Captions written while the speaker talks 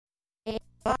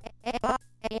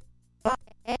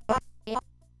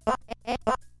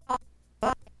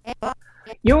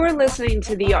You're listening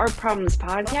to the Art Problems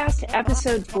Podcast,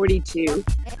 episode 42.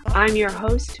 I'm your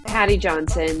host, Patty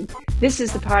Johnson. This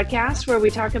is the podcast where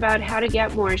we talk about how to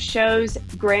get more shows,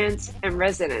 grants, and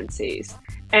residencies.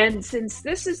 And since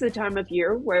this is the time of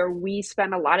year where we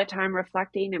spend a lot of time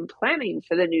reflecting and planning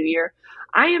for the new year,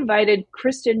 I invited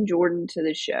Kristen Jordan to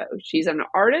the show. She's an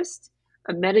artist,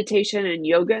 a meditation and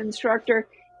yoga instructor,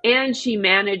 and she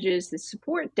manages the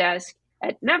support desk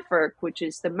at Network, which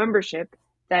is the membership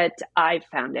that I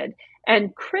founded.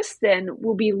 And Kristen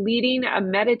will be leading a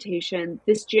meditation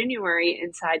this January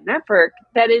inside Network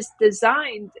that is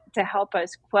designed to help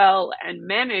us quell and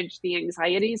manage the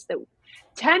anxieties that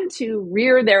tend to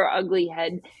rear their ugly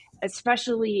head,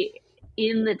 especially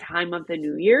in the time of the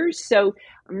New Year. So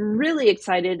I'm really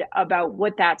excited about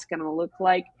what that's going to look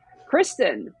like.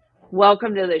 Kristen,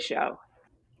 welcome to the show.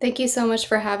 Thank you so much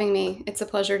for having me. It's a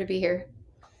pleasure to be here.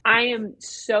 I am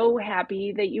so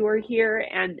happy that you are here.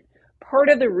 And part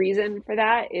of the reason for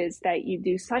that is that you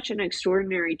do such an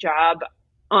extraordinary job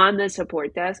on the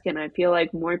support desk. And I feel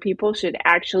like more people should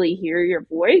actually hear your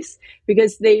voice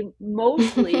because they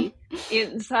mostly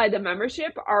inside the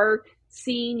membership are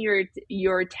seeing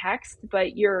your text,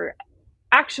 but you're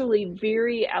actually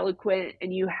very eloquent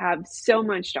and you have so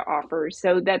much to offer.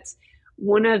 So that's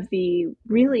one of the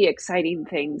really exciting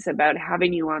things about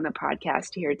having you on the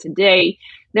podcast here today.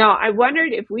 Now, I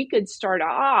wondered if we could start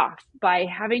off by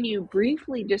having you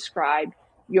briefly describe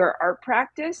your art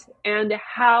practice and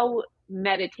how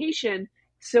meditation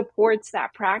supports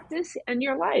that practice and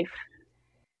your life.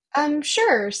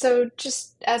 Sure. So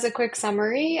just as a quick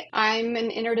summary, I'm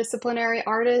an interdisciplinary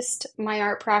artist. My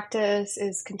art practice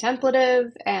is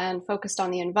contemplative and focused on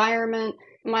the environment.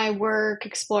 My work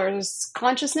explores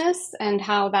consciousness and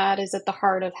how that is at the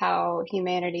heart of how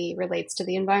humanity relates to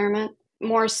the environment.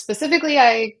 More specifically,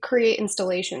 I create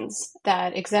installations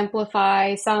that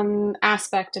exemplify some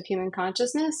aspect of human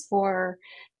consciousness for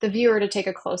the viewer to take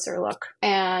a closer look.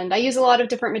 And I use a lot of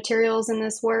different materials in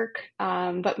this work,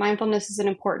 but mindfulness is an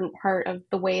important part of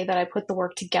the way that I put the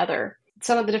work together.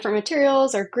 Some of the different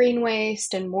materials are green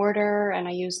waste and mortar, and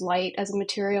I use light as a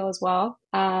material as well.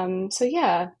 So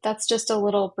yeah, that's just a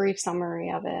little brief summary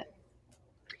of it.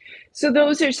 So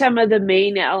those are some of the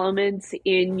main elements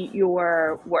in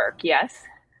your work, yes?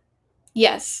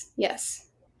 Yes.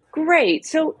 Great.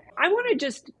 So I want to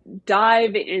just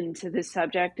dive into the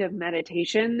subject of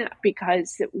meditation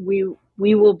because we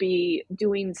will be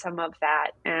doing some of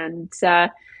that. And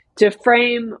to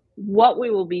frame what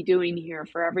we will be doing here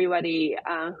for everybody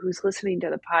who's listening to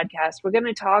the podcast, we're going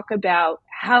to talk about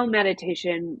how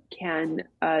meditation can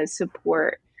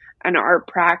support an art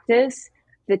practice,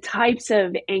 the types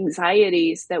of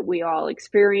anxieties that we all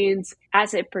experience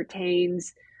as it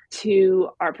pertains to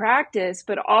our practice,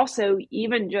 but also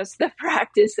even just the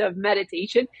practice of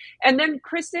meditation. And then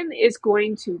Kristen is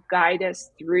going to guide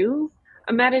us through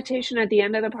a meditation at the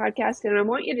end of the podcast. And I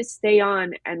want you to stay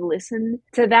on and listen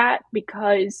to that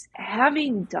because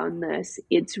having done this,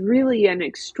 it's really an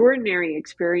extraordinary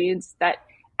experience that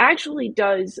actually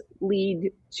does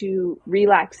lead to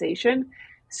relaxation.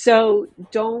 So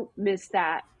don't miss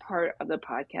that part of the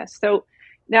podcast. So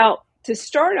now to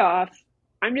start off,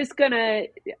 I'm just going to,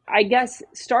 I guess,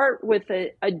 start with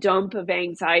a dump of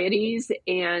anxieties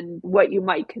and what you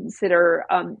might consider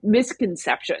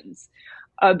misconceptions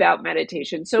about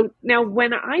meditation. So now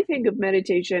when I think of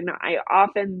meditation, I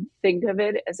often think of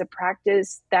it as a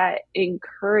practice that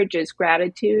encourages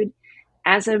gratitude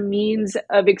as a means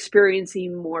of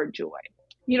experiencing more joy.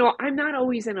 You know, I'm not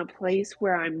always in a place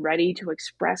where I'm ready to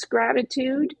express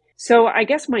gratitude. So I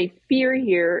guess my fear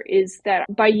here is that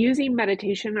by using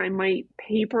meditation, I might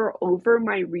paper over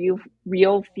my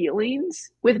real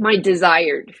feelings with my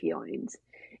desired feelings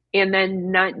and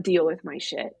then not deal with my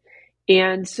shit.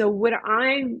 And so what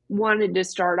I wanted to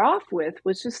start off with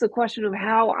was just the question of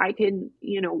how I can,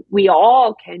 we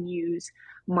all can use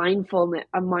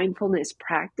a mindfulness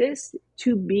practice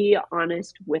to be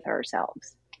honest with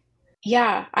ourselves.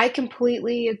 Yeah, I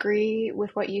completely agree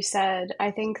with what you said. I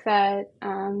think that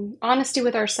honesty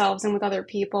with ourselves and with other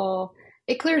people,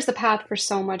 it clears the path for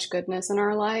so much goodness in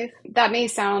our life. That may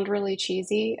sound really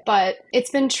cheesy, but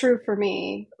it's been true for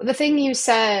me. The thing you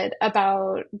said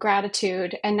about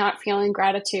gratitude and not feeling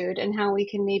gratitude and how we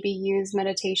can maybe use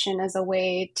meditation as a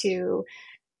way to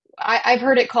I've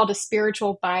heard it called a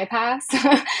spiritual bypass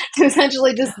to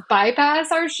essentially just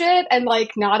bypass our shit and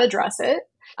like not address it.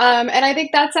 And I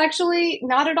think that's actually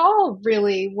not at all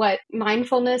really what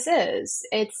mindfulness is.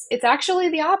 It's actually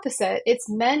the opposite. It's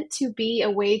meant to be a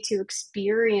way to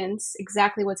experience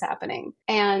exactly what's happening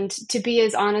and to be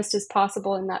as honest as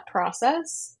possible in that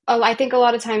process. I think a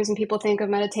lot of times when people think of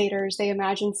meditators, they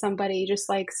imagine somebody just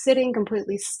like sitting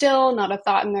completely still, not a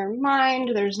thought in their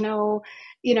mind. There's no,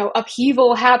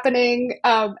 upheaval happening,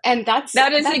 and that's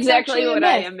That is that's exactly actually a what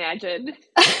I myth. imagined.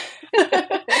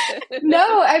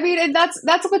 No, I mean, and that's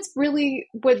what's really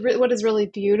what is really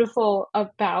beautiful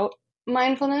about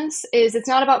mindfulness is it's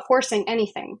not about forcing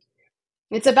anything.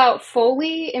 It's about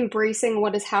fully embracing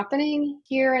what is happening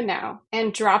here and now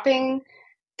and dropping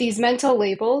these mental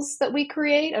labels that we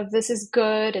create of this is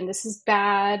good and this is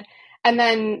bad, and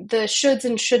then the shoulds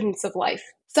and shouldn'ts of life.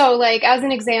 So, like, as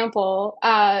an example,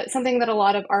 something that a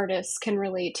lot of artists can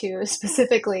relate to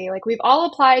specifically, like, we've all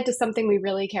applied to something we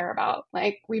really care about.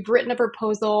 Like, we've written a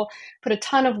proposal, put a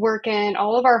ton of work in,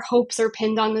 all of our hopes are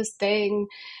pinned on this thing,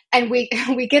 and we,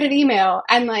 we get an email,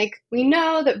 and, like, we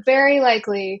know that very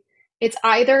likely it's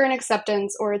either an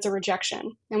acceptance or it's a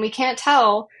rejection. And we can't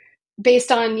tell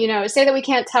based on, say that we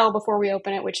can't tell before we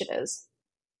open it which it is.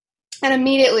 And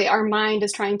immediately our mind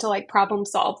is trying to like problem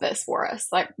solve this for us.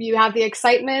 Like you have the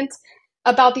excitement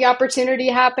about the opportunity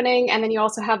happening, and then you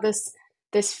also have this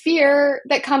fear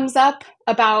that comes up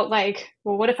about like,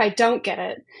 well, what if I don't get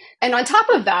it? And on top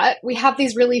of that, we have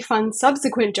these really fun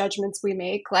subsequent judgments we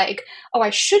make, like, oh, I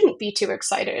shouldn't be too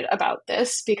excited about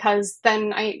this because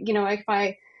then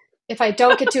if I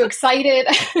don't get too excited,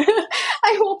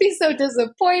 I won't be so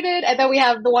disappointed. And then we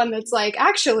have the one that's like,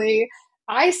 actually,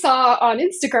 I saw on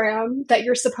Instagram that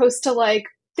you're supposed to like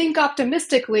think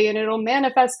optimistically and it'll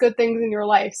manifest good things in your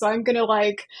life. So I'm going to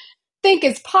like think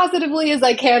as positively as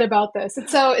I can about this. And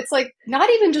so it's like not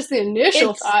even just the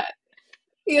initial It's thought,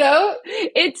 you know?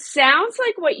 it sounds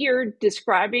like what you're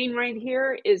describing right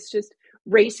here is just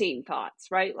racing thoughts,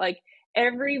 right? Like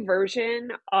every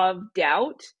version of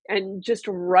doubt and just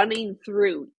running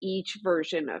through each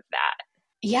version of that.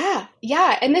 Yeah,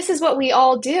 yeah. And this is what we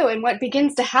all do. And what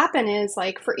begins to happen is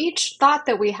like for each thought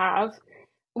that we have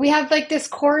like this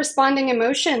corresponding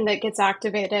emotion that gets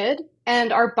activated,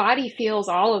 and our body feels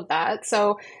all of that.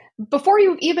 So before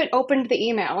you've even opened the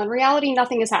email, in reality,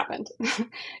 nothing has happened.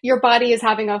 Your body is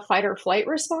having a fight or flight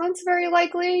response, very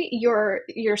likely. Your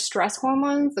stress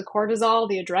hormones, the cortisol,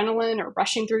 the adrenaline, are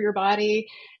rushing through your body.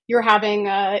 You're having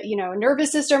a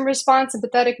nervous system response,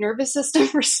 sympathetic nervous system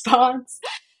response.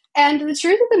 And the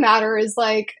truth of the matter is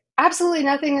like absolutely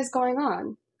nothing is going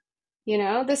on.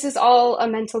 This is all a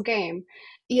mental game.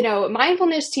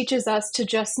 Mindfulness teaches us to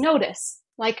just notice.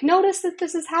 Like, notice that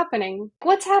this is happening.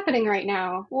 What's happening right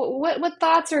now? What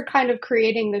thoughts are kind of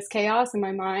creating this chaos in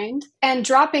my mind? And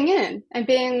dropping in and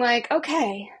being like,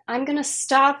 okay, I'm going to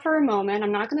stop for a moment.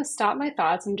 I'm not going to stop my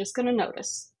thoughts. I'm just going to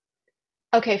notice.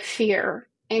 Okay, fear,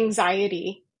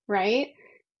 anxiety, right?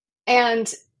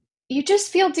 And you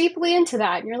just feel deeply into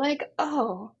that. And you're like,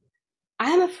 oh,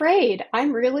 I'm afraid.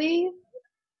 I'm really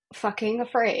fucking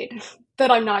afraid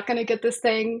that I'm not going to get this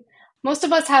thing. Most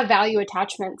of us have value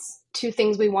attachments to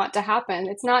things we want to happen.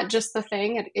 It's not just the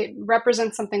thing, it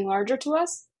represents something larger to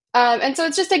us. And so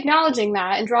it's just acknowledging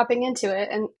that and dropping into it.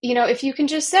 And, if you can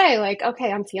just say, like,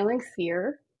 okay, I'm feeling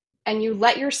fear, and you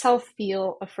let yourself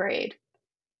feel afraid.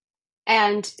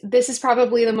 And this is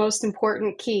probably the most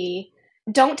important key.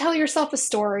 Don't tell yourself a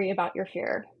story about your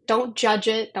fear. Don't judge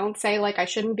it. Don't say, like, I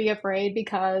shouldn't be afraid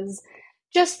because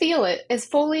just feel it as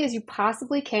fully as you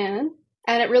possibly can.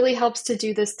 And it really helps to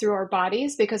do this through our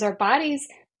bodies because our bodies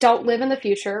don't live in the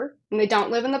future and they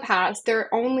don't live in the past.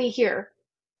 They're only here.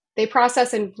 They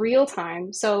process in real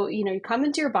time. So, you come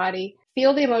into your body,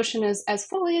 feel the emotion as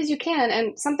fully as you can,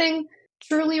 and something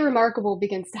truly remarkable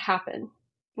begins to happen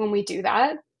when we do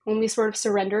that, when we sort of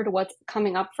surrender to what's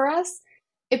coming up for us.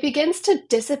 It begins to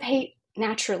dissipate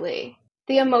naturally.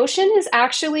 The emotion is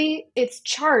actually, it's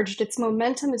charged, its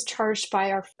momentum is charged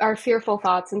by our fearful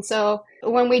thoughts. And so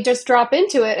when we just drop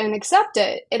into it and accept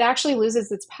it, it actually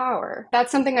loses its power.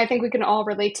 That's something I think we can all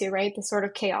relate to, right? The sort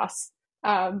of chaos.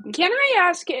 Can I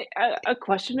ask a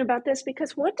question about this?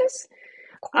 Because what does,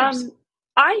 Of course.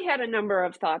 I had a number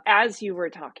of thoughts as you were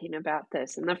talking about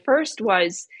this. And the first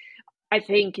was, I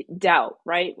think, doubt,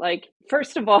 right? Like,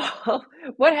 first of all,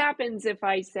 what happens if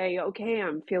I say, okay,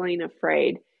 I'm feeling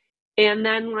afraid? And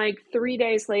then like 3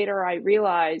 days later, I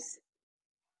realize,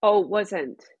 oh,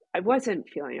 I wasn't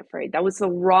feeling afraid. That was the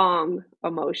wrong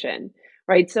emotion,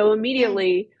 right? So Mm,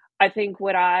 immediately, I think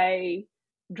what I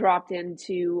dropped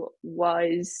into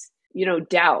was,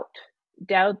 doubt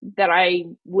that I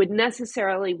would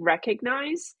necessarily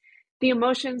recognize the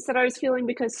emotions that I was feeling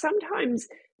because sometimes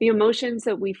the emotions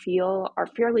that we feel are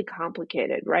fairly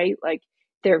complicated, right? Like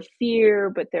there's fear,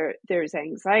 but there's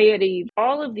anxiety.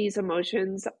 All of these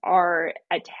emotions are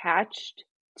attached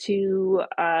to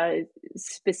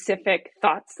specific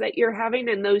thoughts that you're having,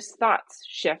 and those thoughts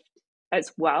shift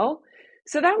as well.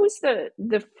 So that was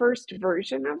the first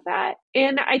version of that.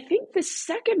 And I think the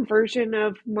second version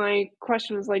of my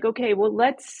question was like, okay, well,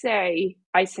 let's say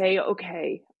I say,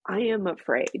 okay, I am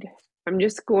afraid. I'm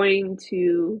just going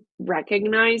to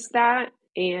recognize that,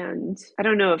 and I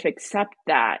don't know if accept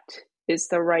that is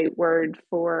the right word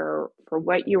for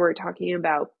what you were talking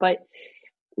about, but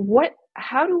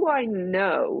how do I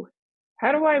know?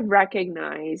 How do I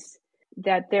recognize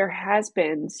that there has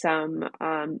been some,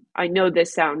 I know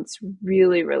this sounds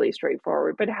really, really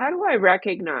straightforward, but how do I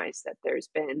recognize that there's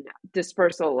been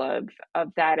dispersal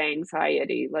of that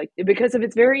anxiety? Like, because if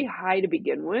it's very high to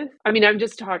begin with, I mean, I'm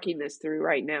just talking this through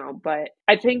right now, but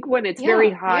I think when it's very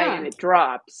Yeah, high and yeah. it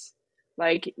drops,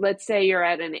 like let's say you're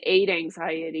at an 8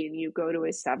 anxiety and you go to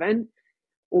a 7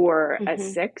 or a Mm-hmm.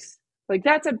 6, like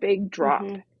that's a big drop.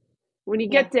 Mm-hmm. When you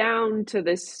Yeah. get down to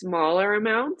the smaller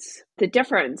amounts, the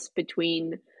difference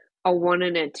between a 1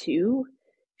 and a 2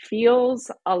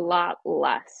 feels a lot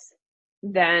less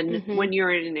than Mm-hmm. when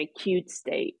you're in an acute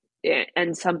state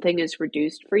and something is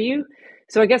reduced for you.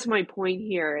 So I guess my point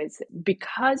here is,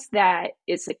 because that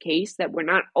is the case, that we're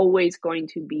not always going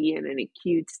to be in an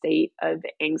acute state of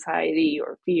anxiety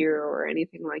or fear or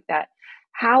anything like that.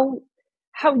 How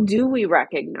how do we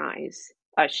recognize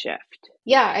a shift?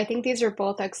 Yeah, I think these are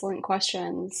both excellent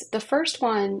questions. The first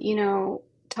one,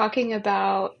 talking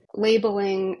about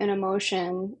labeling an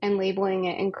emotion and labeling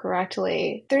it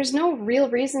incorrectly, there's no real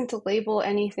reason to label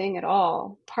anything at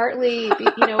all. Partly,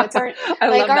 it's our I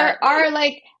like love that.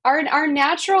 our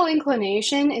natural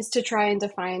inclination is to try and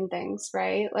define things,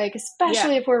 right? Like Yeah.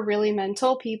 especially if we're really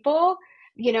mental people.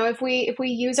 If we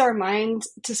use our mind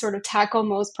to sort of tackle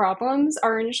most problems,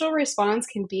 our initial response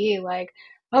can be like,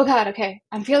 oh God, okay,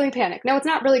 I'm feeling panic. No, it's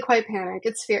not really quite panic.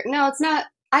 It's fear. No, it's not.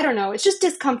 I don't know. It's just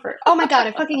discomfort. Oh my God,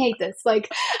 I fucking hate this.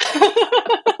 Like,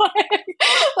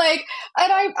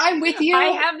 and I'm with I you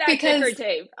have that ticker because,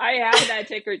 tape. I have that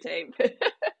ticker tape.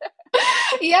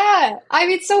 yeah, I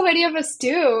mean, so many of us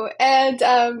do. And,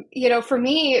 for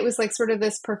me, it was like sort of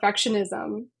this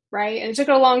perfectionism, right? And it took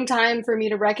a long time for me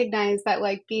to recognize that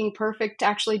like being perfect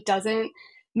actually doesn't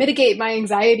mitigate my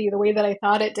anxiety the way that I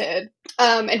thought it did.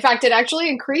 In fact, it actually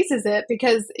increases it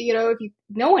because,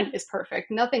 no one is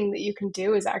perfect. Nothing that you can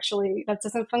do is actually, that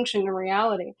doesn't function in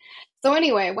reality. So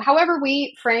anyway, however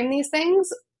we frame these things,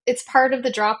 it's part of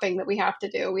the dropping that we have to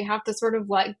do. We have to sort of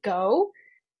let go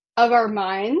of our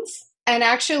minds and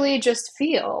actually just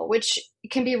feel, which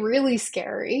can be really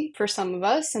scary for some of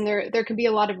us. And there can be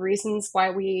a lot of reasons why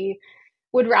we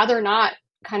would rather not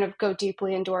kind of go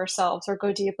deeply into ourselves or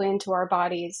go deeply into our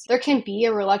bodies. There can be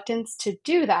a reluctance to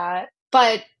do that,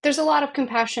 but there's a lot of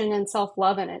compassion and self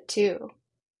love in it too.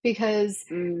 Because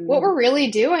what Mm, we're really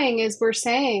doing is we're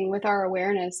saying with our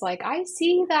awareness, like, I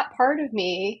see that part of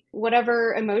me,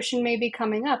 whatever emotion may be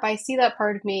coming up, I see that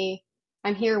part of me.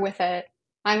 I'm here with it.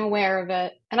 I'm aware of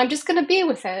it. And I'm just going to be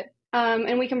with it.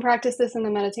 And we can practice this in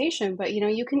the meditation, but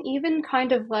you can even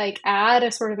kind of like add a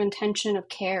sort of intention of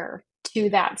care to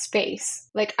that space.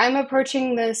 Like I'm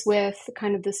approaching this with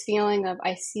kind of this feeling of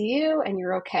I see you and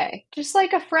you're okay. Just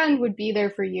like a friend would be there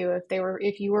for you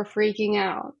if you were freaking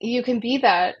out. You can be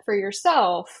that for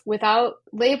yourself without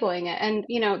labeling it. And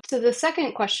to the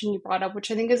second question you brought up,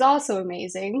 which I think is also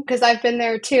amazing because I've been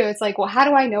there too. It's like, well, how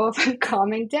do I know if I'm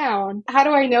calming down? How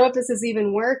do I know if this is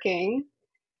even working?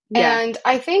 yeah. And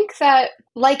I think that,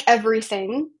 like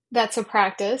everything that's a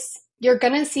practice, you're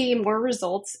going to see more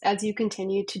results as you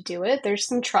continue to do it. There's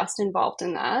some trust involved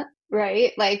in that,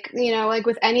 right? Like, like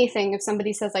with anything, if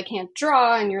somebody says, I can't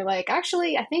draw, and you're like,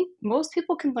 actually, I think most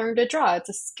people can learn to draw. It's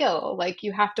a skill. Like,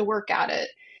 you have to work at it.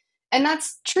 And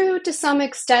that's true to some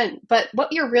extent. But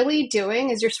what you're really doing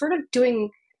is you're sort of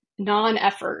doing non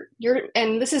effort.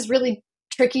 And this is really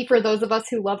tricky for those of us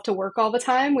who love to work all the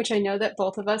time, which I know that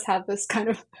both of us have this kind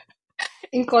of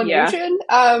Yeah. inclination.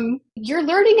 You're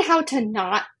learning how to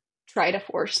not try to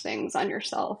force things on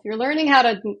yourself. You're learning how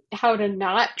to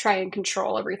not try and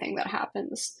control everything that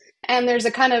happens. And there's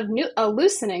a kind of a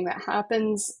loosening that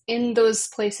happens in those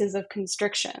places of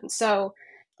constriction. So,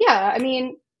 yeah, I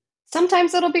mean,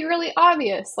 sometimes it'll be really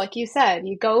obvious, like you said.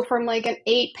 You go from like an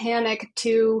 8 panic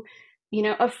to,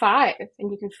 a 5,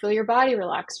 and you can feel your body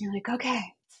relax. And you're like, okay,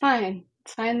 it's fine.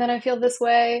 It's fine that I feel this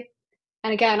way.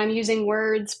 And again, I'm using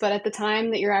words, but at the time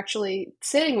that you're actually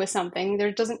sitting with something,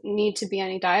 there doesn't need to be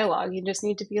any dialogue. You just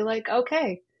need to be like,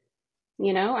 okay,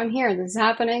 I'm here. This is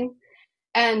happening.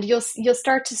 and you'll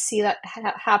start to see that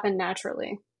happen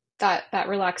naturally. That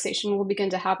relaxation will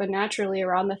begin to happen naturally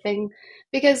around the thing,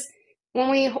 because when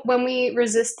we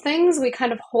resist things, we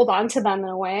kind of hold on to them in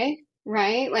a way,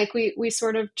 right? Like we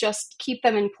sort of just keep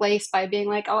them in place by being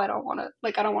like, oh, I don't want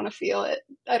to feel it,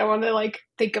 I don't want to like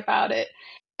think about it.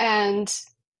 And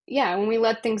yeah, when we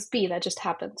let things be, that just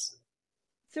happens.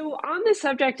 So on the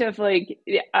subject of like,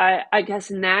 I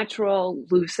guess natural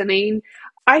loosening,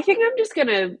 I think I'm just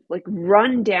gonna like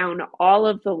run down all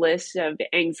of the list of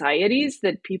anxieties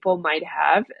that people might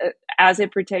have as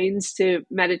it pertains to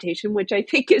meditation, which I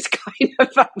think is kind of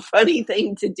a funny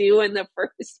thing to do in the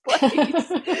first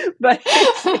place. But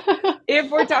if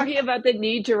we're talking about the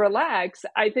need to relax,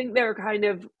 I think they're kind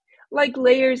of like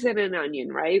layers in an onion,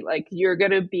 right? Like you're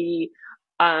gonna be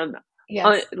um,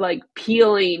 Yes. like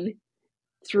peeling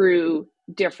through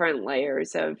different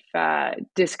layers of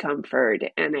discomfort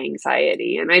and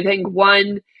anxiety. And I think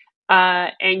one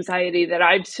anxiety that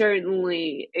I've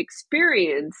certainly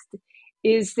experienced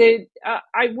is that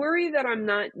I worry that I'm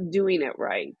not doing it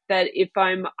right. That if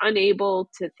I'm unable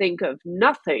to think of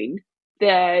nothing,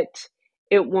 that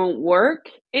it won't work.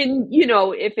 And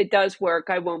if it does work,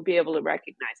 I won't be able to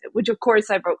recognize it. Which, of course,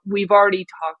 we've already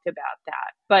talked about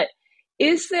that. But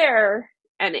is there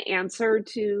an answer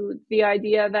to the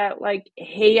idea that like,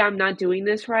 hey, I'm not doing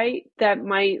this right, that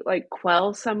might like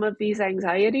quell some of these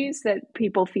anxieties that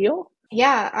people feel?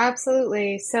 Yeah,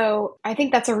 absolutely. So I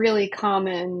think that's a really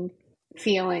common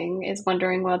feeling, is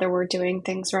wondering whether we're doing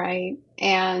things right.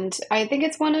 And I think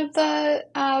it's one of the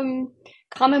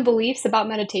common beliefs about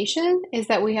meditation is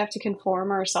that we have to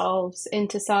conform ourselves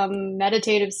into some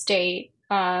meditative state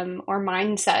or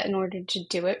mindset in order to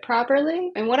do it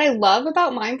properly. And what I love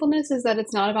about mindfulness is that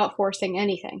it's not about forcing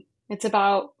anything. It's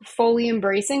about fully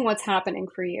embracing what's happening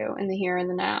for you in the here and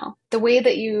the now. The way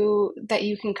that you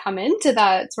can come into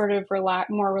that sort of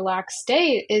more relaxed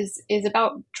state is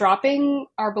about dropping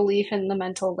our belief in the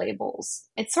mental labels.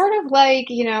 It's sort of like,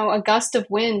 a gust of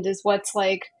wind is what's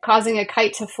like causing a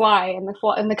kite to fly, and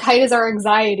the kite is our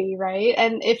anxiety, right?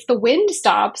 And if the wind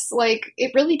stops, like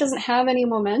it really doesn't have any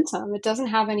momentum. It doesn't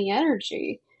have any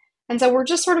energy. And so we're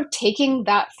just sort of taking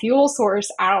that fuel source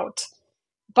out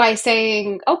by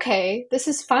saying, okay, this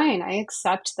is fine. I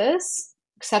accept this,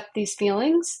 accept these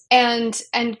feelings, and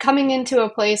coming into a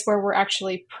place where we're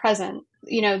actually present.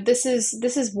 This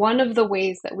is one of the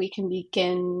ways that we can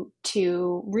begin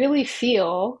to really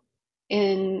feel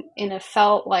in a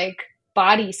felt like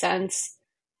body sense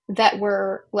that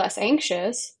we're less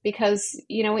anxious, because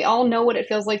we all know what it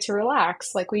feels like to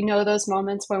relax. Like we know those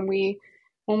moments when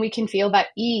we can feel that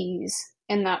ease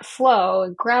and that flow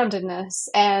and groundedness,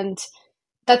 and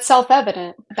that's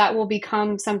self-evident. That will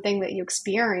become something that you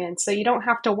experience, so you don't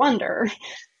have to wonder.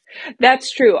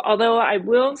 That's true. Although I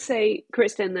will say,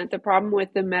 Kristen, that the problem with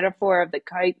the metaphor of the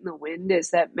kite and the wind is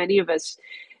that many of us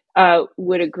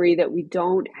would agree that we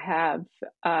don't have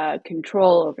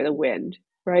control over the wind,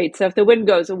 right? So if the wind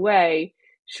goes away,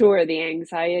 sure, the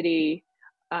anxiety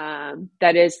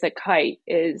that is the kite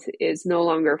is no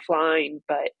longer flying,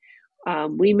 but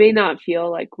we may not feel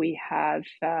like we have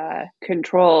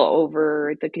control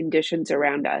over the conditions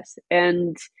around us,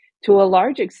 and to a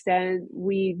large extent,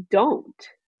 we don't.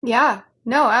 Yeah,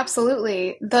 no,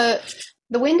 absolutely. The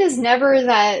wind is never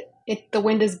that the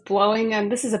wind is blowing,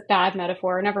 and this is a bad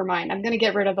metaphor. Never mind. I'm going to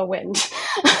get rid of the wind.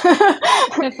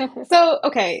 So,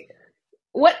 okay,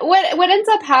 what ends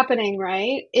up happening,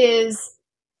 right, is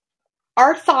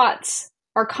our thoughts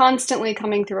are constantly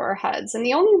coming through our heads. And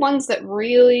the only ones that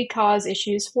really cause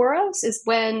issues for us is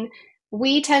when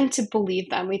we tend to believe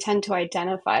them, we tend to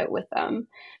identify with them.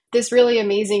 This really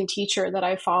amazing teacher that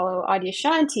I follow,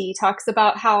 Adyashanti, talks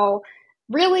about how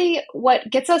really what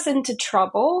gets us into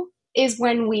trouble is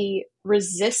when we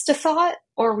resist a thought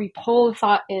or we pull a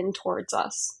thought in towards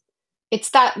us. It's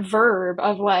that verb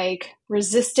of like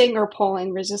resisting or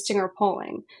pulling.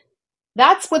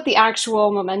 That's what the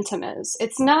actual momentum is.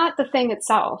 It's not the thing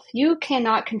itself. You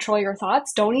cannot control your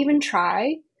thoughts. Don't even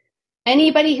try.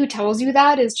 Anybody who tells you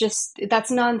that is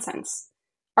that's nonsense.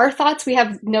 Our thoughts, we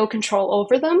have no control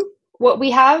over them. What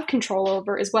we have control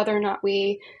over is whether or not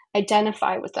we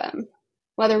identify with them,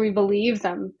 whether we believe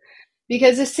them.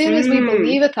 Because as soon as we Mm.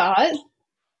 believe a thought,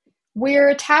 we're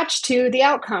attached to the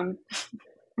outcome,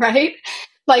 right?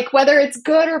 Like whether it's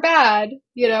good or bad,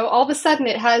 all of a sudden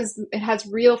it has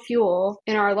real fuel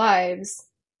in our lives.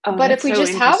 Oh, But if that's we so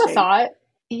just have a interesting. thought,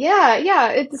 yeah,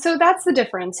 yeah. So that's the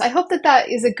difference. I hope that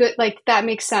is a good, like, that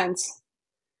makes sense.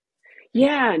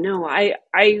 Yeah, no, I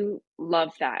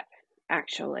love that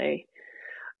actually.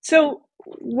 So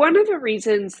one of the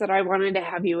reasons that I wanted to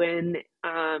have you in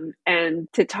and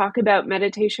to talk about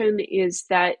meditation is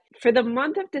that for the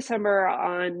month of December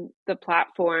on the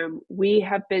platform, we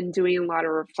have been doing a lot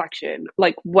of reflection,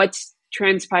 like what's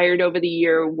transpired over the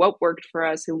year, what worked for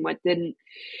us and what didn't.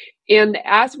 And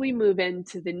as we move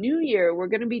into the new year, we're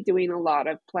going to be doing a lot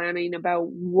of planning about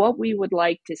what we would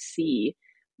like to see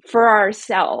for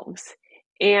ourselves.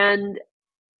 And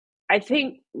I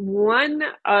think one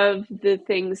of the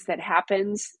things that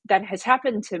has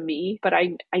happened to me, but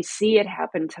I see it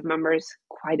happen to members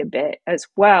quite a bit as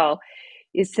well,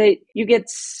 is that you get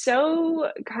so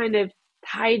kind of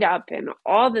tied up in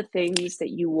all the things that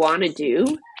you want to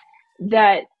do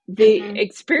that the Mm-hmm.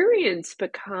 experience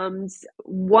becomes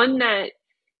one that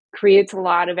creates a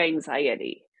lot of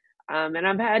anxiety. And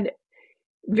I've had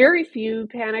very few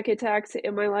panic attacks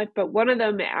in my life, but one of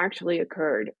them actually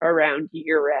occurred around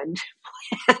year end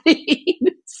planning.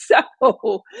 So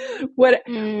what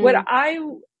what Mm, I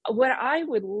what I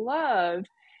would love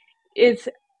is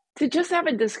to just have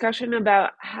a discussion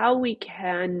about how we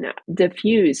can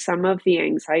diffuse some of the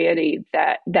anxiety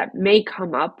that may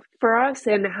come up for us,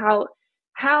 and how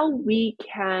we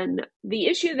can, the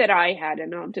issue that I had,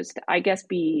 and I'll just, I guess,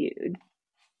 be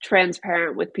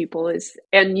transparent with people, is,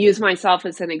 and use myself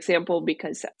as an example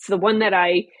because it's the one that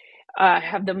I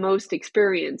have the most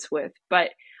experience with. But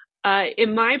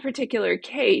in my particular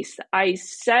case, I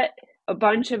set a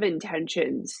bunch of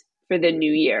intentions for the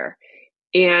new year.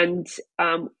 And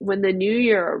when the new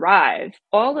year arrived,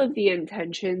 all of the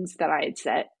intentions that I had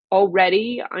set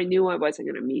already, I knew I wasn't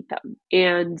going to meet them.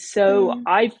 And so mm,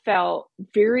 I felt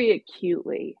very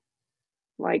acutely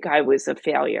like I was a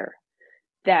failure,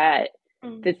 that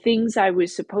mm, the things I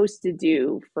was supposed to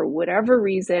do, for whatever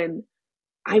reason,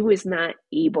 I was not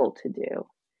able to do.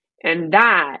 And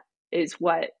that is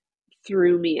what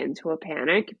threw me into a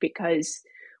panic, because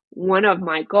one of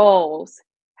my goals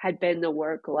had been to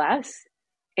work less.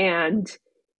 And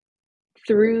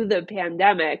through the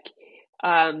pandemic,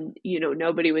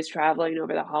 nobody was traveling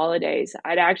over the holidays.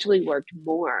 I'd actually worked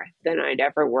more than I'd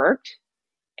ever worked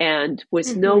and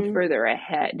was no mm-hmm. further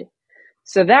ahead.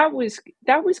 So that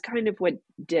was kind of what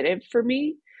did it for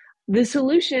me. The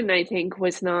solution, I think,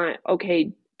 was not,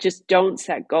 okay, just don't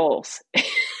set goals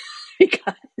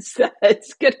because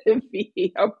that's going to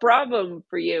be a problem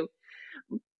for you.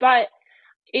 But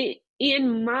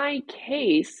in my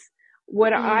case,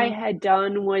 what I Mm, had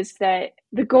done was that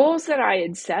the goals that I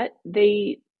had set,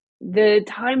 the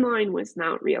timeline was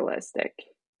not realistic.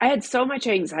 I had so much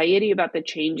anxiety about the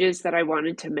changes that I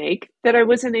wanted to make that I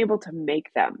wasn't able to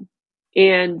make them.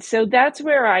 And so that's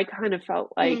where I kind of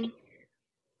felt like mm,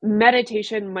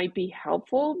 meditation might be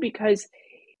helpful, because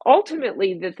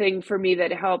ultimately the thing for me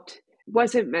that helped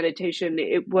wasn't meditation.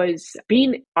 It was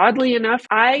being, oddly enough,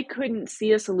 I couldn't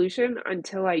see a solution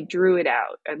until I drew it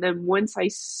out. And then once I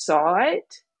saw it,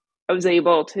 I was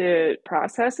able to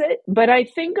process it. But I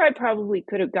think I probably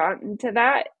could have gotten to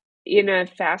that in a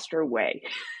faster way.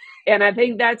 And I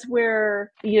think that's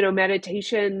where,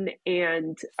 meditation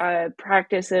and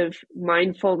practice of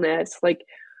mindfulness, like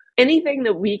anything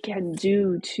that we can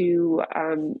do to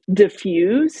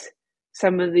diffuse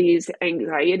some of these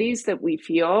anxieties that we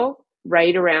feel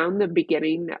right around the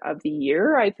beginning of the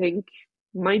year, I think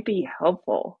might be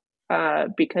helpful.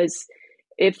 Because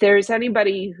if there's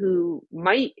anybody who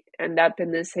might end up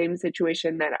in the same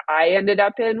situation that I ended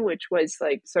up in, which was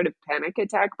like sort of panic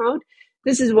attack mode,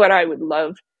 this is what I would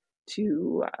love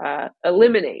to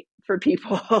eliminate for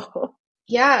people.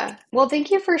 yeah. Well,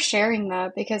 thank you for sharing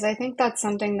that because I think that's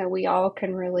something that we all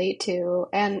can relate to.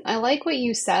 And I like what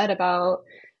you said about,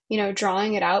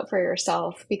 drawing it out for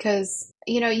yourself because,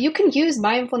 you can use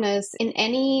mindfulness in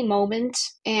any moment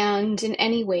and in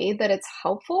any way that it's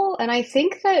helpful. And I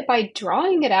think that by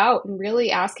drawing it out and really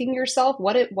asking yourself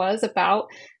what it was about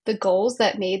the goals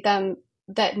that made them,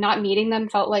 that not meeting them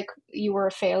felt like you were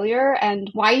a failure, and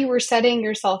why you were setting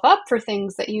yourself up for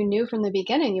things that you knew from the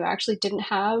beginning you actually didn't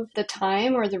have the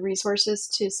time or the resources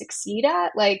to succeed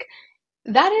at. Like,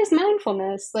 that is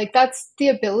mindfulness. Like, that's the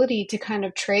ability to kind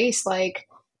of trace, like,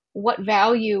 what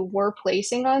value we're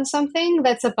placing on something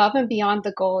that's above and beyond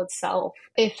the goal itself.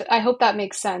 If I hope that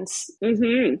makes sense.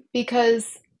 Mm-hmm.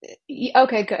 Because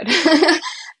okay, good.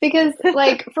 Because,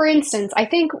 like, for instance, I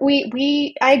think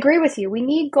I agree with you. We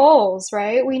need goals,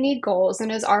 right? We need goals,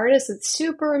 and as artists it's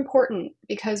super important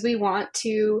because we want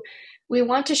to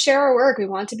share our work, we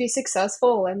want to be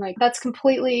successful, and like that's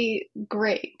completely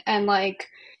great. And like,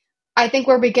 I think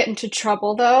where we get into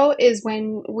trouble though is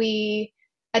when we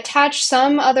attach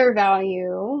some other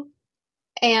value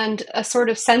and a sort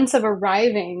of sense of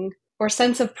arriving or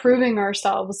sense of proving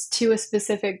ourselves to a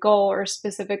specific goal or a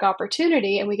specific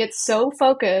opportunity. And we get so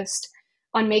focused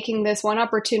on making this one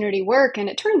opportunity work. And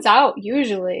it turns out,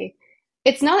 usually,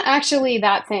 it's not actually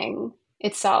that thing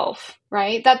itself,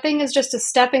 right? That thing is just a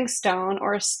stepping stone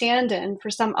or a stand in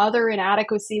for some other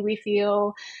inadequacy we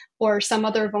feel, or some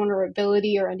other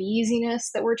vulnerability or uneasiness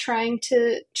that we're trying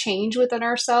to change within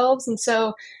ourselves. And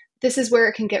so this is where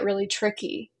it can get really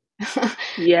tricky.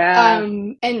 Yeah.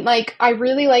 And like, I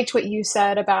really liked what you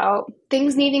said about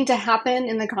things needing to happen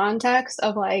in the context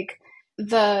of like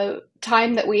the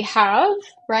time that we have,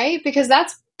 right? Because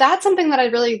that's something that I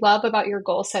really love about your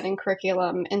goal setting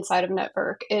curriculum inside of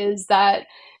Network is that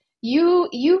you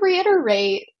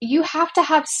reiterate you have to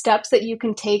have steps that you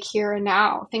can take here and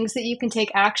now, things that you can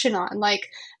take action on. Like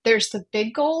there's the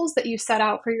big goals that you set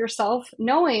out for yourself,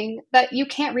 knowing that you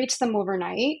can't reach them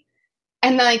overnight.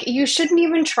 And like you shouldn't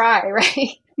even try,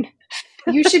 right?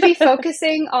 You should be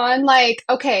focusing on like,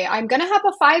 okay, I'm going to have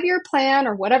a 5-year plan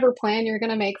or whatever plan you're going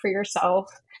to make for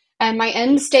yourself. And my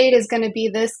end state is going to be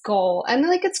this goal. And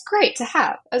like, it's great to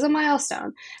have as a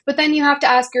milestone. But then you have to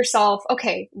ask yourself,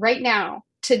 okay, right now,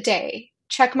 today,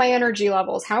 check my energy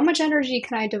levels. How much energy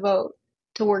can I devote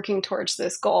to working towards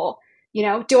this goal? You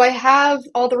know, do I have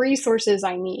all the resources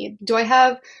I need? Do I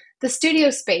have the studio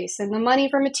space and the money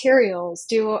for materials?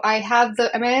 Am I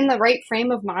in the right frame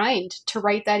of mind to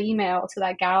write that email to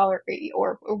that gallery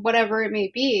or whatever it may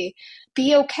be?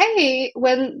 Be okay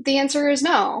when the answer is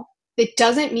no. It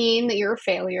doesn't mean that you're a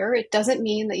failure. It doesn't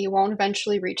mean that you won't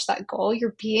eventually reach that goal.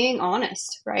 You're being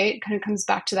honest, right? It kind of comes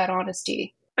back to that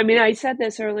honesty. I mean, I said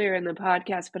this earlier in the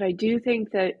podcast, but I do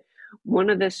think that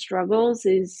one of the struggles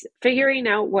is figuring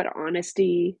out what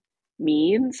honesty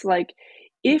means. Like,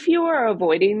 if you are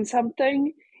avoiding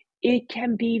something, it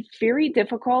can be very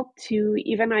difficult to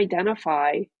even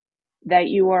identify that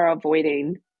you are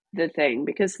avoiding the thing,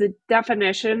 because the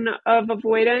definition of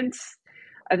avoidance,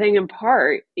 I think in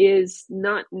part, is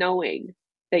not knowing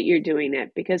that you're doing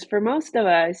it. Because for most of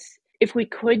us, if we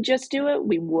could just do it,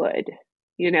 we would,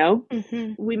 you know?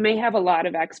 Mm-hmm. We may have a lot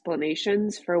of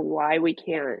explanations for why we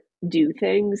can't do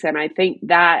things. And I think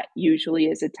that usually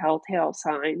is a telltale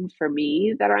sign for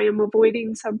me that I am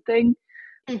avoiding something.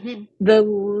 Mm-hmm. The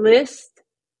list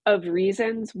of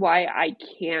reasons why I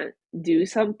can't do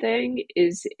something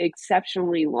is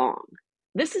exceptionally long.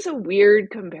 This is a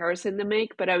weird comparison to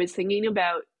make, but I was thinking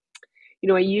about,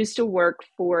 I used to work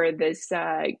for this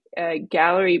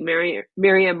gallery,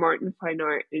 Marianne Martin Fine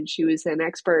Art, and she was an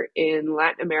expert in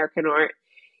Latin American art.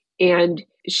 And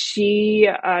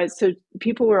so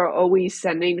people were always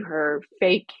sending her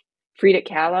fake Frida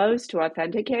Kahlos to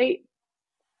authenticate.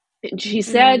 And she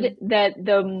said that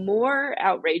the more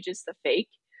outrageous the fake,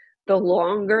 the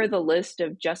longer the list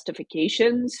of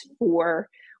justifications for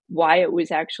why it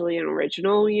was actually an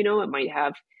original. It might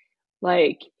have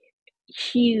like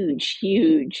huge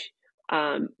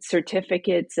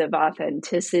certificates of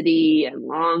authenticity and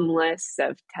long lists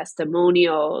of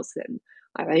testimonials. And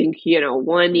I think,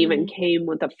 one even came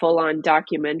with a full-on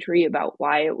documentary about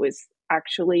why it was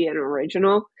actually an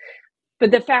original.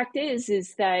 But the fact is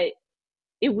that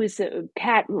it was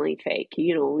patently fake.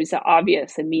 It was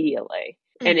obvious immediately,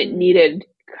 and it needed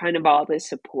kind of all this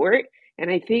support.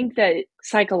 And I think that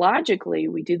psychologically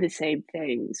we do the same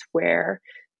things, where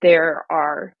there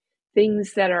are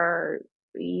things that are,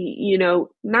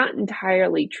 not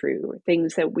entirely true,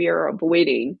 things that we are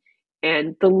avoiding.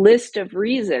 And the list of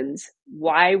reasons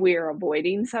why we are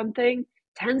avoiding something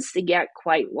tends to get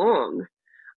quite long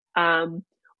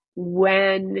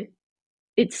when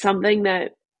it's something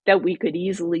that we could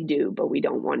easily do, but we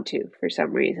don't want to for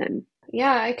some reason.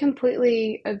 Yeah, I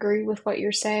completely agree with what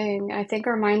you're saying. I think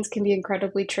our minds can be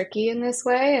incredibly tricky in this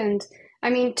way. And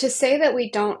I mean, to say that we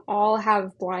don't all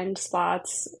have blind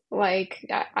spots, like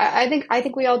I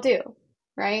think we all do,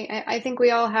 right? I think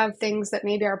we all have things that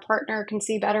maybe our partner can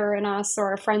see better in us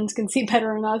or our friends can see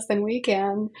better in us than we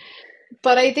can.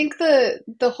 But I think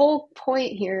the whole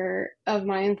point here of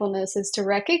mindfulness is to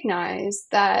recognize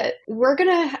that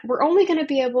we're only gonna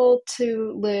be able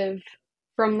to live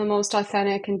from the most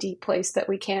authentic and deep place that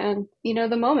we can,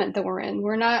 the moment that we're in.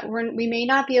 We may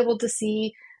not be able to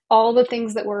see all the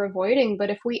things that we're avoiding, but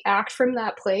if we act from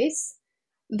that place,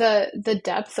 the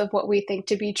depth of what we think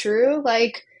to be true,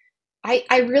 like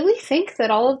I really think that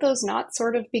all of those knots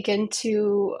sort of begin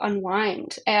to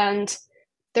unwind. And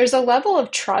there's a level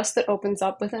of trust that opens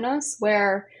up within us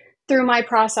where through my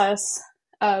process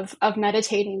of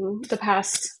meditating the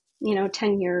past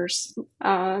 10 years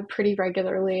pretty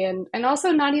regularly, and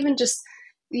also not even just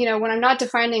when I'm not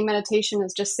defining meditation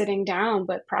as just sitting down,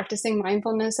 but practicing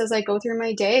mindfulness as I go through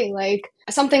my day, like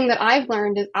something that I've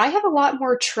learned is I have a lot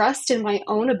more trust in my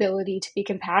own ability to be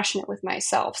compassionate with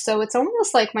myself. So it's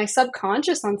almost like my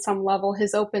subconscious on some level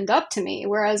has opened up to me.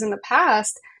 Whereas in the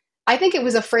past, I think it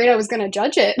was afraid I was going to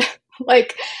judge it.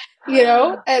 like,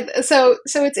 and so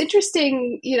it's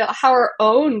interesting, how our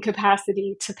own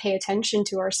capacity to pay attention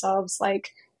to ourselves,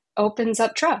 like opens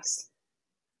up trust.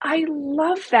 I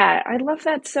love that. I love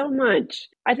that so much.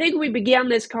 I think we began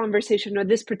this conversation or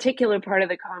this particular part of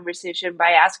the conversation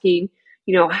by asking,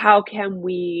 how can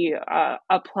we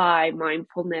apply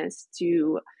mindfulness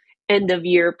to end of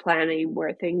year planning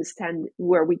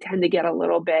where we tend to get a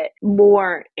little bit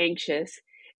more anxious.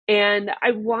 And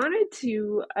I wanted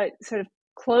to sort of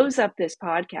close up this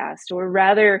podcast, or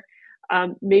rather,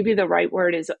 maybe the right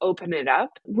word is open it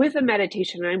up with a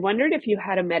meditation. I wondered if you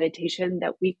had a meditation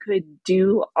that we could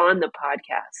do on the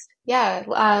podcast. Yeah,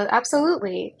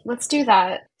 absolutely. Let's do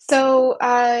that. So,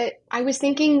 I was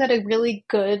thinking that a really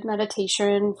good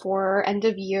meditation for end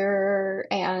of year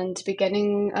and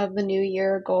beginning of the new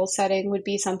year goal setting would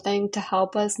be something to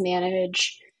help us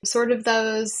manage sort of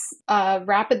those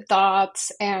rapid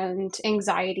thoughts and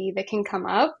anxiety that can come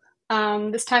up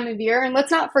this time of year. And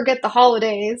let's not forget the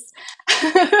holidays,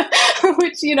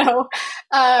 which,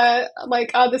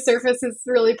 like on the surface is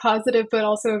really positive, but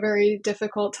also a very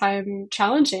difficult time,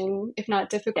 challenging, if not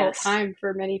difficult Yes. time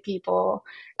for many people.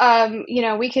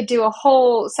 We could do a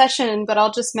whole session, but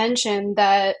I'll just mention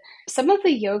that some of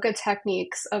the yoga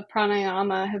techniques of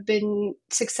pranayama have been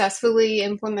successfully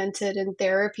implemented in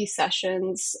therapy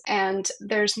sessions, and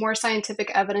there's more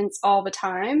scientific evidence all the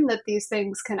time that these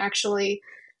things can actually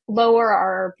lower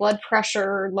our blood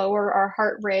pressure, lower our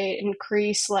heart rate,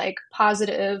 increase like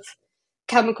positive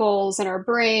chemicals in our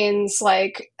brains.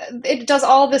 Like it does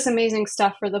all this amazing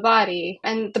stuff for the body.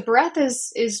 And the breath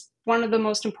is one of the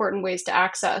most important ways to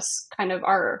access kind of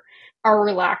our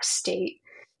relaxed state.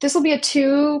 This will be a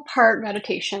two-part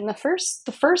meditation. The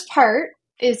first part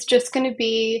is just going to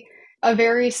be a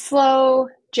very slow,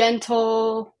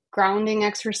 gentle grounding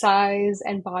exercise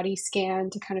and body scan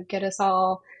to kind of get us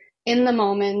all in the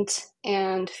moment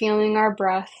and feeling our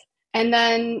breath. And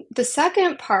then the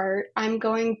second part, I'm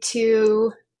going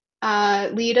to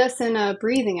lead us in a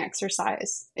breathing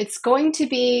exercise. It's going to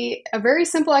be a very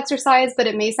simple exercise, but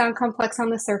it may sound complex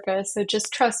on the surface. So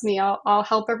just trust me, I'll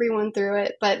help everyone through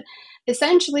it. But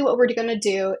essentially, what we're going to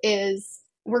do is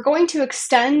we're going to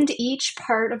extend each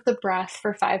part of the breath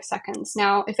for 5 seconds.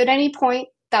 Now, if at any point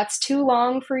that's too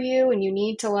long for you and you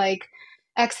need to like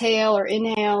exhale or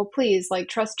inhale, please like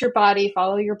trust your body,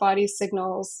 follow your body's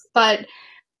signals. But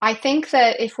I think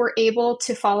that if we're able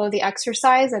to follow the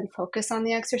exercise and focus on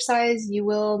the exercise, you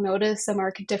will notice a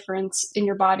marked difference in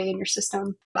your body and your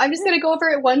system. I'm just going to go over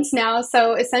it once now.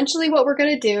 So essentially what we're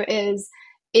going to do is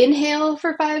inhale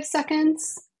for 5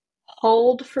 seconds,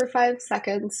 hold for 5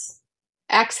 seconds,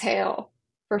 exhale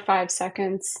for 5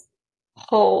 seconds,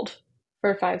 hold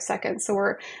for 5 seconds. So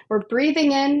we're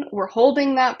breathing in, we're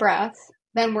holding that breath,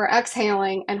 then we're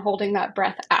exhaling and holding that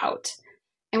breath out.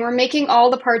 And we're making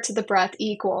all the parts of the breath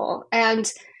equal.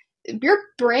 And your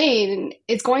brain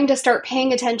is going to start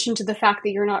paying attention to the fact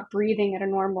that you're not breathing at a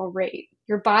normal rate.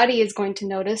 Your body is going to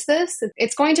notice this.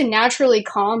 It's going to naturally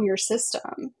calm your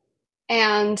system.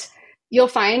 And you'll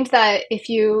find that if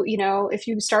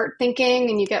you start thinking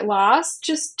and you get lost,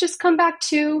 just come back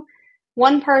to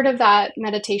one part of that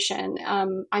meditation.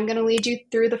 I'm going to lead you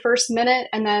through the first minute,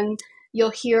 and then you'll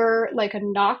hear like a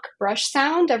knock brush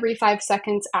sound every 5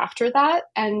 seconds after that.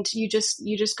 And you just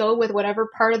go with whatever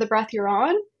part of the breath you're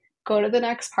on, go to the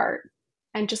next part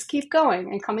and just keep going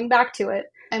and coming back to it.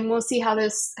 And we'll see how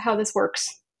this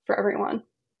works for everyone.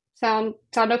 Sound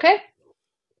okay?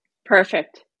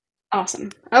 Perfect.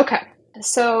 Awesome. Okay.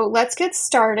 So let's get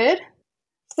started.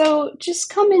 So just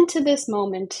come into this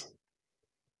moment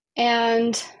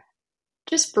and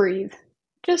just breathe.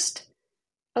 Just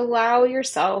allow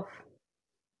yourself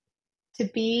to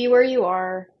be where you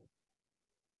are,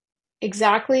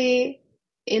 exactly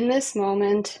in this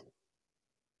moment.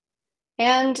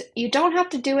 And you don't have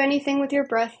to do anything with your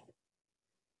breath.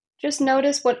 Just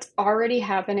notice what's already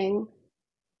happening.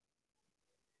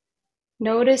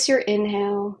 Notice your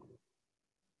inhale.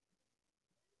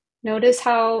 Notice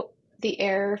how the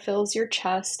air fills your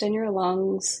chest and your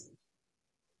lungs.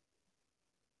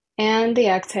 And the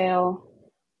exhale.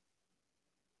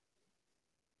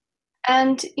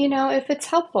 And, if it's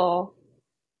helpful,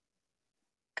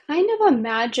 kind of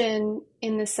imagine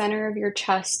in the center of your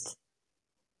chest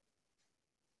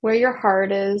where your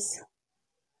heart is,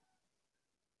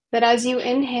 that as you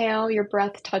inhale, your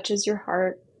breath touches your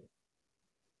heart.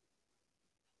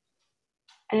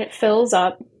 and it fills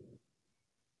up.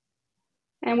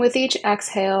 And with each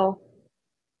exhale,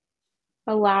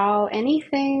 allow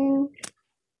anything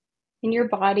in your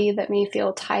body that may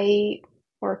feel tight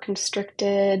or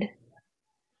constricted,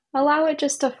 allow it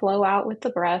just to flow out with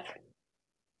the breath.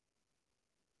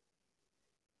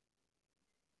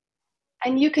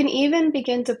 And you can even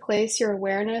begin to place your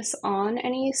awareness on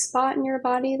any spot in your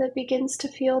body that begins to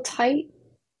feel tight.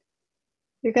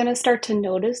 You're going to start to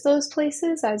notice those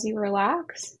places as you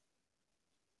relax.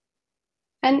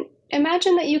 And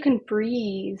imagine that you can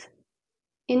breathe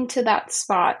into that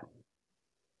spot.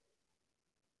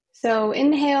 So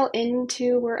inhale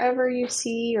into wherever you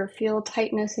see or feel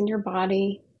tightness in your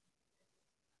body,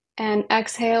 and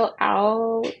exhale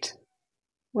out,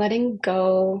 letting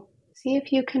go. See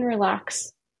if you can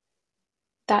relax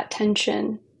that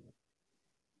tension.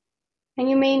 And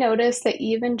you may notice that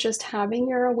even just having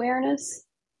your awareness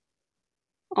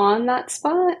on that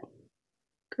spot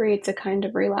creates a kind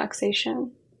of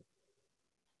relaxation.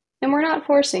 And we're not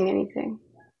forcing anything.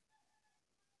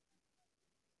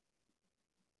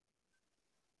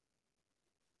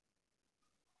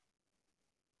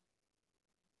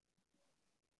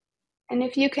 And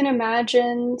if you can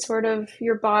imagine sort of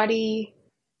your body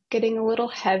getting a little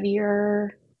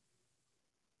heavier,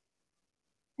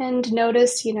 and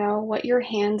notice, what your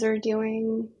hands are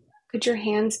doing. Could your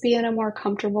hands be in a more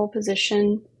comfortable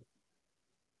position?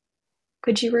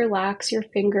 Could you relax your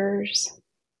fingers?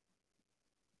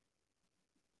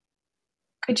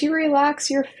 Could you relax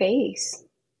your face?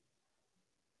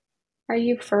 Are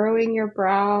you furrowing your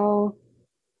brow?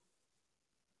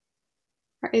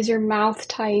 Or is your mouth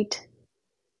tight?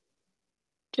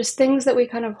 Just things that we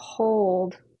kind of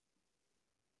hold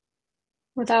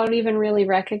without even really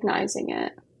recognizing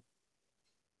it.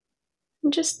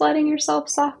 And just letting yourself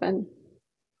soften.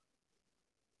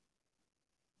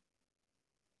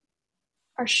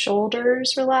 Our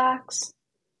shoulders relax.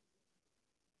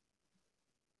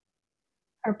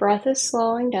 Our breath is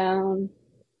slowing down.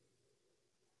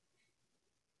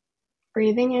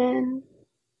 Breathing in.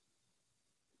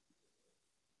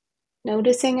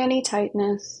 Noticing any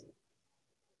tightness.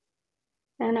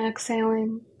 And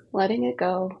exhaling, letting it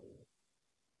go.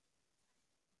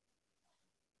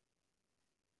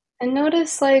 And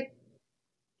notice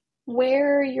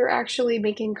where you're actually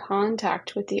making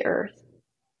contact with the earth.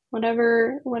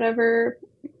 Whatever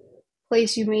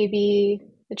place you may be,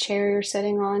 the chair you're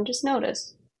sitting on, just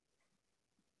notice.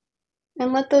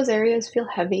 And let those areas feel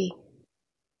heavy.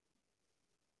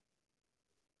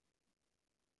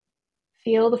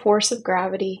 Feel the force of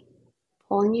gravity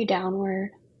pulling you downward.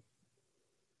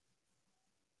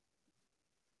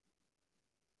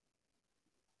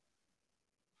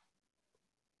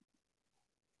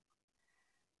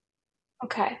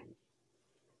 Okay.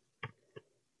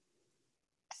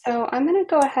 So I'm going to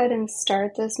go ahead and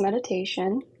start this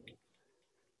meditation.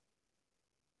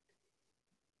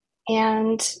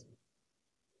 And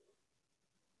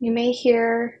you may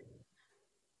hear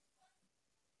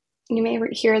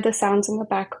the sounds in the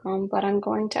background, but I'm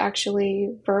going to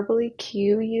actually verbally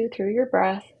cue you through your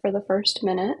breath for the first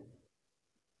minute.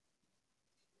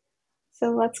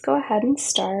 So let's go ahead and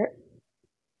start.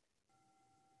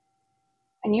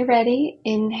 When you're ready,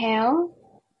 inhale.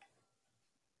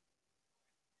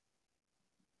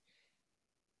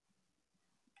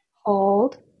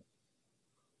 Hold.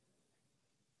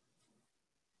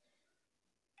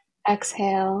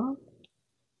 Exhale.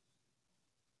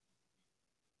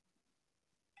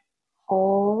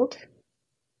 Hold.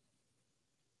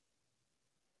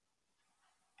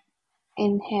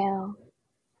 Inhale.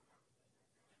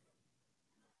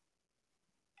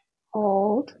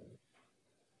 Hold.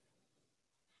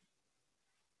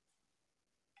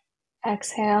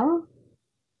 Exhale.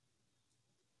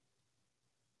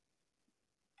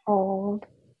 Hold.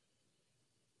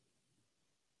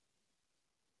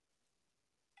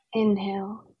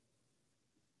 Inhale.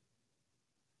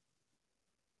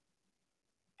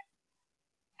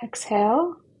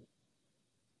 Exhale.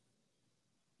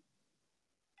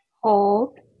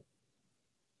 Hold.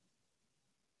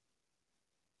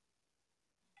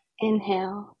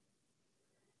 Inhale.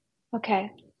 Okay,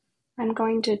 I'm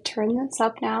going to turn this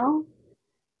up now,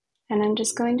 and I'm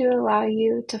just going to allow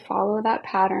you to follow that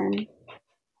pattern,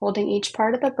 holding each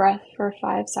part of the breath for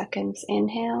 5 seconds.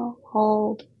 Inhale,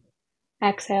 hold,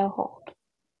 exhale, hold.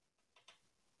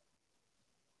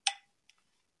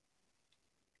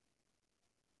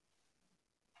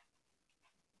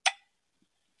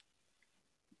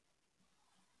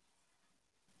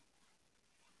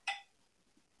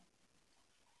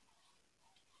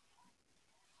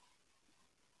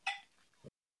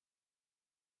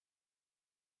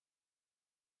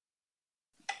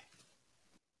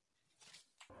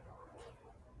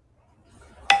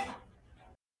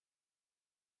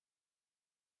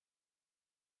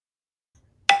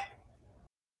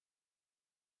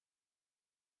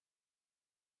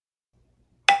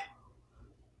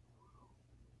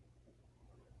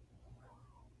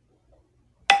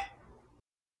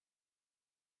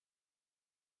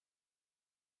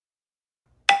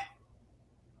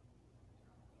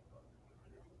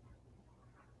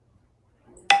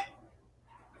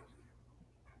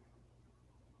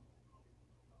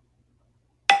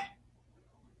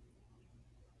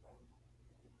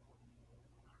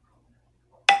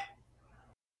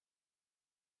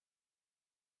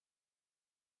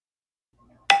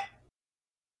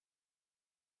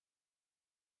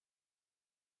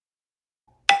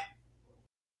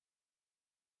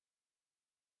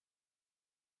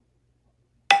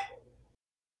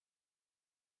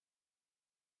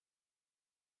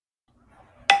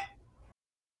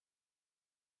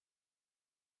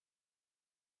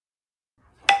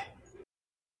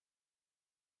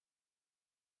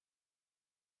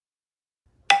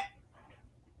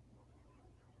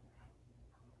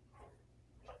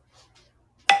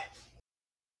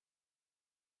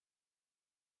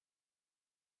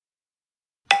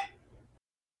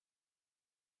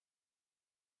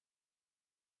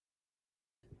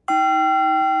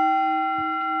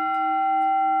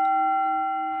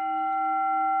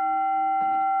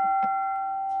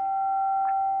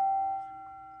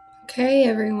 Okay,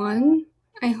 everyone.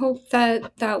 I hope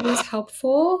that was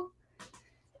helpful,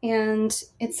 and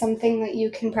it's something that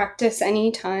you can practice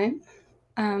anytime.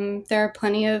 There are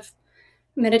plenty of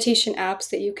meditation apps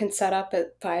that you can set up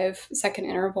at 5-second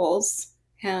intervals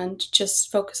and just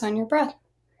focus on your breath.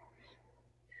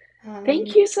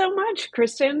 Thank you so much,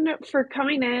 Kristen, for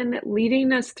coming in,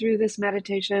 leading us through this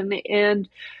meditation, and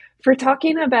for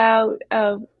talking about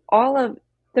all of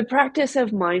the practice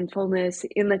of mindfulness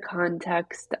in the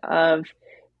context of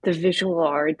the visual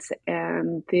arts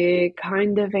and the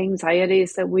kind of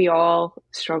anxieties that we all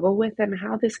struggle with and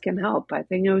how this can help. I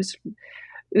think it was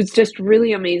just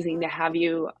really amazing to have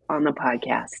you on the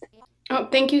podcast. Oh,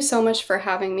 thank you so much for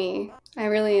having me. I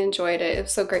really enjoyed it. It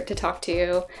was so great to talk to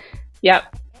you.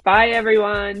 Yep. Bye,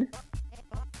 everyone.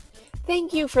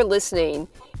 Thank you for listening.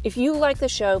 If you like the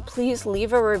show, please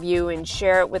leave a review and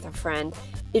share it with a friend.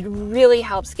 It really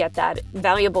helps get that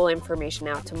valuable information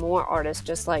out to more artists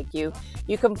just like you.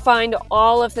 You can find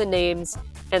all of the names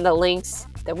and the links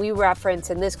that we reference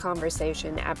in this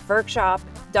conversation at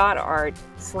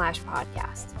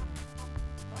workshop.art/podcast.